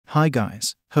Hi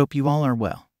guys, hope you all are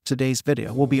well. Today's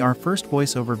video will be our first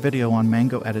voiceover video on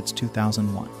Mango Editz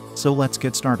 2001. So let's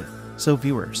get started. So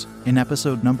viewers, in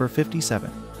episode number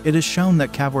 57, it is shown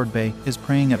that Kavurd Bey is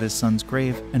praying at his son's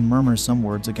grave and murmurs some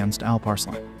words against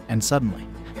Alparslan. And suddenly,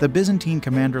 the Byzantine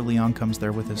commander Leon comes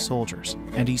there with his soldiers,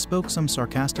 and he spoke some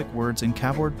sarcastic words in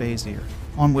Kavurd Bey's ear,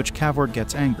 on which Kavurd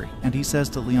gets angry, and he says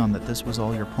to Leon that this was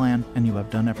all your plan and you have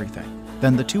done everything.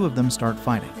 Then the two of them start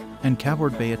fighting, and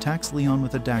Kavurd Bey attacks Leon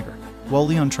with a dagger, while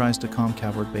Leon tries to calm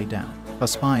Kavurd Bey down. A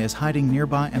spy is hiding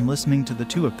nearby and listening to the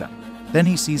two of them. Then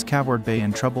he sees Kavurd Bey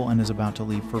in trouble and is about to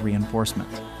leave for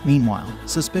reinforcements. Meanwhile,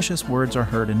 suspicious words are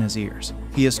heard in his ears.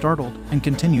 He is startled and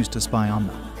continues to spy on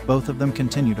them. Both of them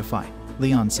continue to fight.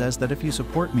 Leon says that if you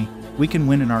support me, we can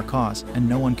win in our cause and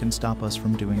no one can stop us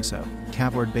from doing so.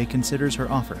 Kavurd Bey considers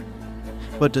her offer,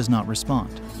 but does not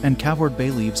respond, and Kavurd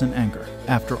Bey leaves in anger.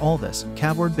 After all this,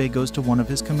 Kavurd Bey goes to one of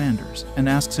his commanders and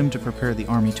asks him to prepare the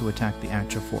army to attack the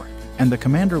Akja fort, and the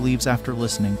commander leaves after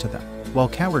listening to them, while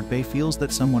Kavurd Bey feels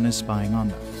that someone is spying on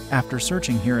them. After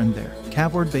searching here and there,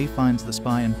 Kavurd Bey finds the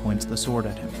spy and points the sword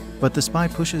at him, but the spy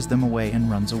pushes them away and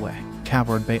runs away.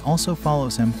 Kavurd Bey also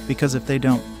follows him because if they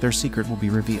don't, their secret will be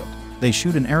revealed. They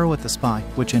shoot an arrow at the spy,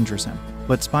 which injures him,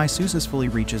 but spy successfully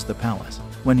reaches the palace.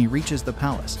 When he reaches the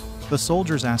palace, the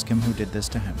soldiers ask him who did this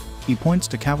to him. He points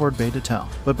to Kavurd Bey to tell,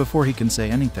 but before he can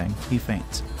say anything, he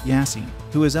faints. Yasin,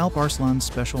 who is Alparslan's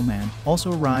special man,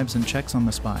 also arrives and checks on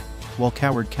the spy, while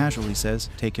Kavurd casually says,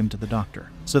 "Take him to the doctor,"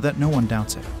 so that no one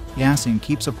doubts it. Yasin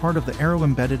keeps a part of the arrow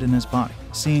embedded in his body,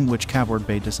 seeing which Kavurd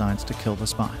Bey decides to kill the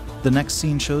spy. The next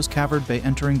scene shows Kavurd Bey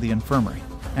entering the infirmary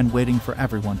and waiting for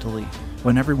everyone to leave.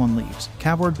 When everyone leaves,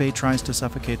 Kavurd Bey tries to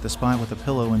suffocate the spy with a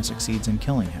pillow and succeeds in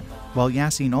killing him, while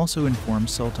Yasin also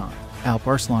informs Sultan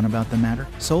Alparslan about the matter.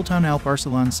 Sultan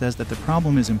Alparslan says that the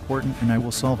problem is important and I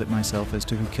will solve it myself as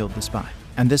to who killed the spy,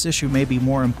 and this issue may be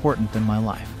more important than my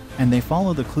life. And they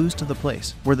follow the clues to the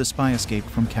place where the spy escaped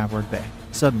from Kavurd Bey.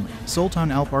 Suddenly, Sultan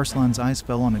Alparslan's eyes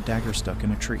fell on a dagger stuck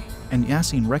in a tree, and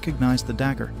Yasin recognized the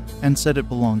dagger and said it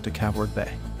belonged to Kavurd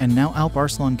Bey. And now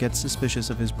Alparslan gets suspicious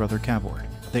of his brother Kavurd.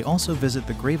 They also visit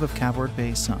the grave of Kavurd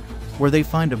Bey's son, where they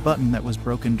find a button that was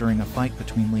broken during a fight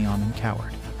between Leon and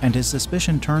Kavurd, and his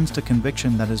suspicion turns to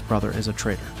conviction that his brother is a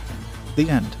traitor. The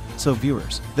end. So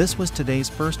viewers, this was today's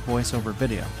first voiceover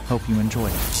video. Hope you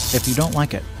enjoyed it. If you don't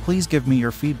like it, please give me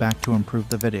your feedback to improve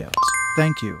the videos.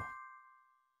 Thank you.